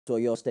So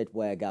Oyo State,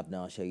 where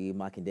Governor Seyi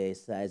Makinde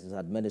says his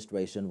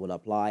administration will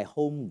apply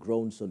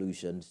homegrown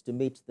solutions to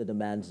meet the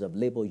demands of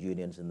labor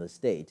unions in the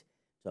state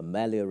to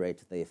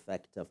ameliorate the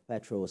effect of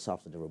petrol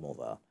subsidy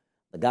removal.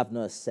 The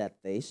governor said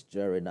this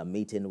during a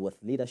meeting with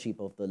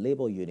leadership of the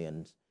labor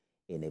unions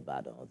in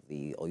Ibadan,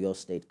 the Oyo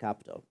State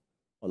capital.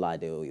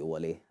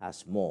 Oyo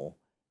has more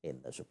in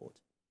this report.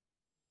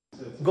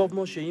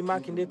 Governor Seyi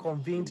Makinde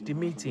convened the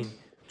meeting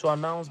to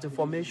announce the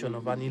formation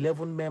of an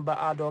 11-member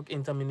ad hoc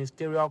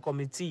interministerial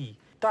committee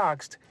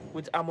tasked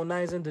with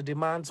harmonizing the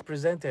demands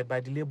presented by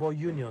the labor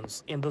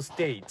unions in the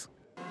state.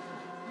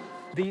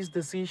 This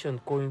decision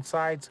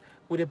coincides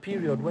with a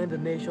period when the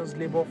nation's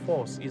labor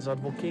force is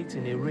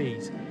advocating a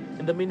raise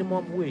in the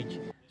minimum wage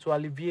to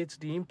alleviate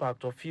the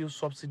impact of fuel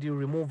subsidy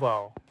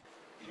removal.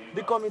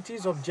 The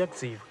committee's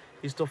objective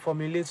is to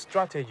formulate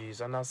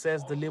strategies and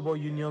assess the labor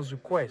union's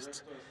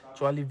requests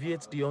to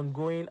alleviate the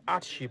ongoing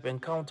hardship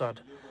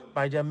encountered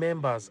by their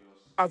members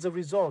as a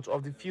result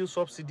of the fuel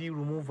subsidy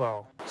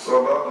removal. So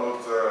on that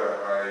note,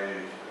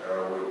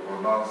 I will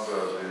pronounce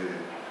the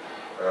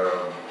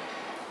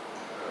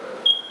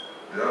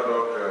ad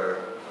hoc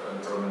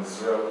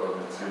interministerial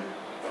committee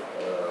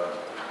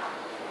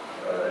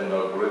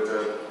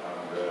inaugurated,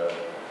 and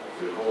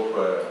we hope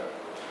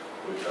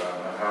we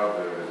can have a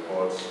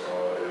report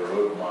or a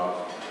roadmap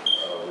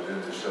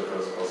within the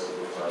shortest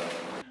possible time.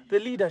 The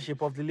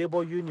leadership of the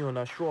labor union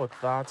assured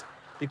that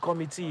the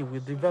committee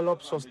will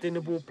develop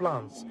sustainable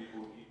plans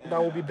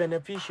that will be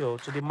beneficial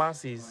to the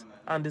masses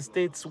and the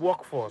state's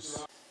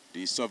workforce.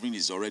 The sovereign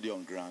is already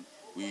on ground.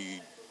 We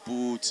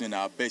put in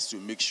our best to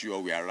make sure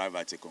we arrive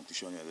at a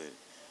conclusion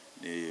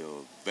in a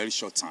very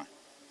short time.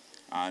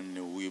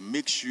 And we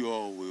make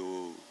sure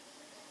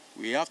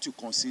we have to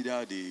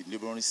consider the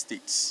neighboring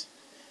states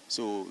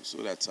so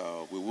that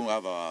we won't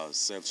have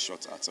ourselves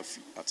shot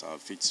at our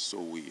feet. So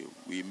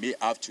we may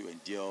have to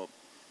endure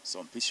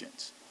some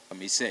patience.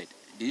 He said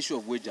the issue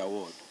of wage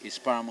award is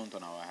paramount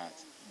on our heart.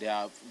 There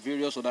are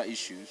various other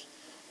issues,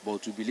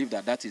 but we believe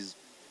that that is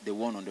the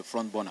one on the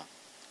front burner.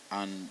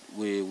 And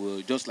we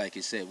will, just like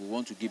he said, we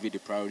want to give it the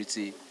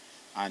priority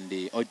and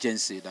the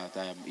urgency that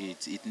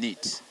it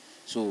needs.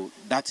 So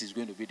that is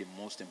going to be the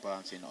most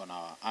important thing on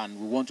and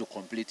we want to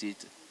complete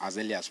it as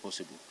early as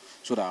possible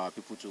so that our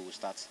people too will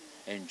start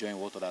enjoying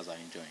what others are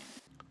enjoying.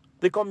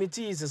 The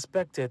committee is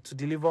expected to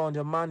deliver on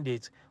their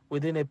mandate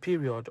within a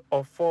period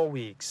of 4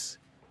 weeks.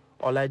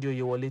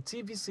 Oyo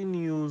State, TVC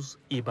News,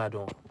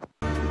 Ibadan.